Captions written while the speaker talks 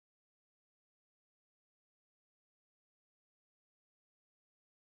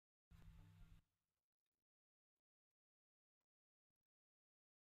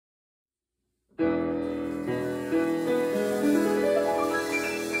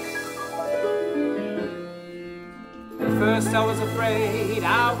first I was afraid,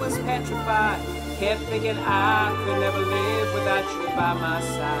 I was petrified. Kept thinking I could never live without you by my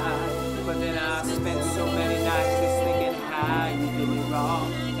side. But then I spent so many nights just thinking how you did me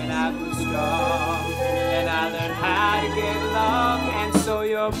wrong. And I grew strong, and I learned how to get along. And so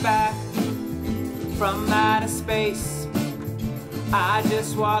you're back from outer space. I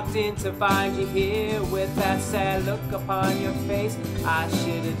just walked in to find you here with that sad look upon your face. I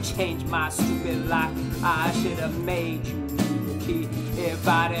should have changed my stupid lock. I should have made you the key. If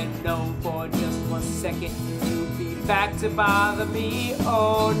I'd have known for just 1 second you'd be back to bother me.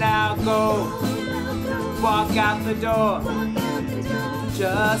 Oh, now go, walk out the door.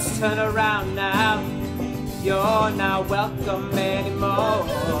 Just turn around now. You're not welcome anymore.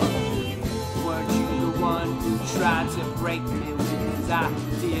 Weren't you the one who tried to break me?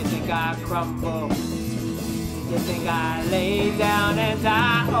 Do you think I crumble? Do you think I lay down and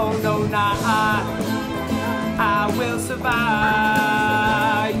die? Oh no, not I will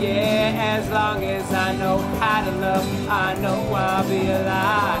survive. Yeah, as long as I know how to love, I know I'll be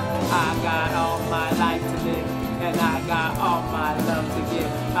alive. I got all my life to live, and I got all my love to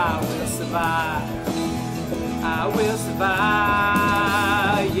give. I will survive. I will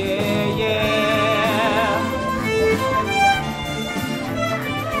survive. Yeah, yeah.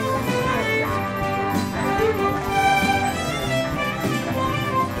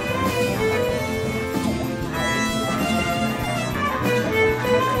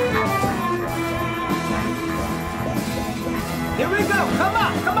 Here we go, come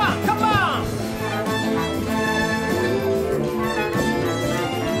on, come on, come on!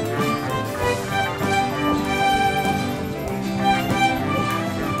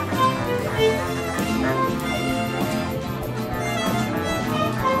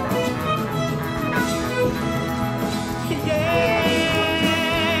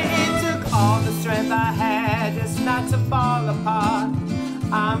 Yeah, it took all the strength I had just not to fall apart.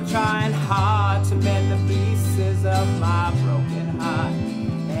 I'm trying hard to mend the pieces of my broken heart.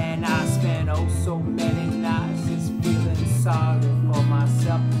 And I spent oh so many nights just feeling sorry for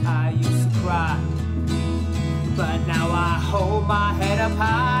myself. I used to cry, but now I hold my head up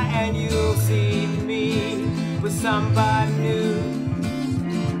high, and you'll see me with somebody new.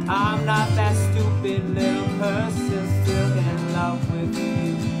 I'm not that stupid little person still in love with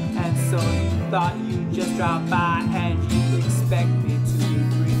you. And so you thought you'd just drop by and you expect me to be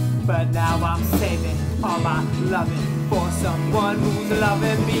free. But now I'm saving all my loving for someone who's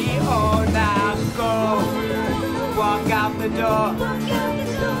loving me. Oh, now go, walk out the door.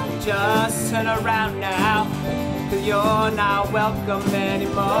 Just turn around now, 'cause you're not welcome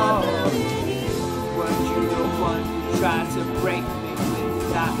anymore. Weren't you the one who tried to break me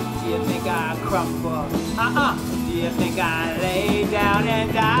with that? Do you think I crumble? Do you think I lay down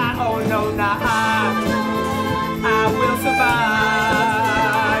and die? Oh no, nah, I will survive.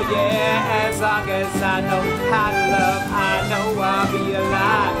 Yeah, as long as I know how to love, I know I'll be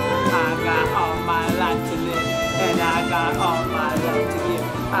alive. I got all my life to live, and I got all my love to give.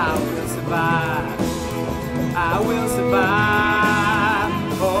 I will survive. I will survive.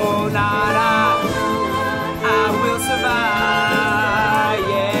 Oh, nah, I will survive.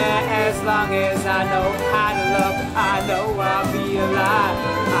 Yeah, as long as I know how to love, I know I'll be alive.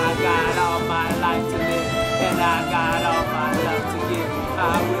 I got all my life to live, and I got all my love to give. I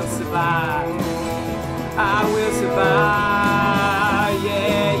will survive. I will survive.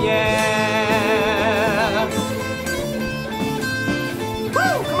 Yeah, yeah.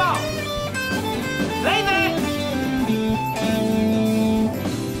 Woo! Come on! Lay there!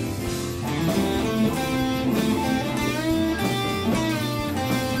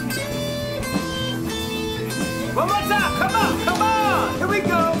 One more time! Come on! Come on! Here we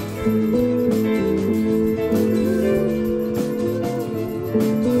go!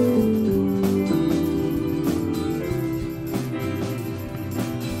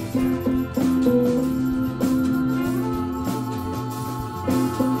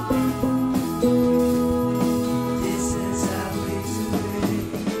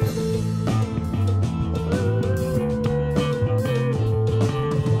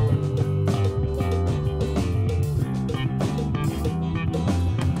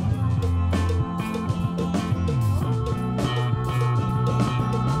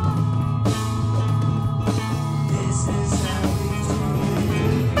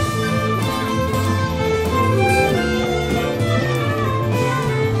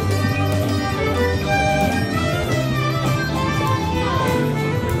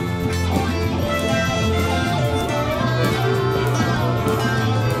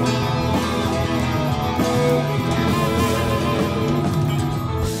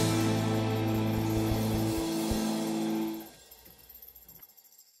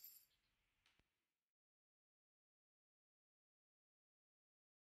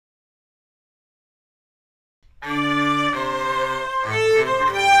 Thank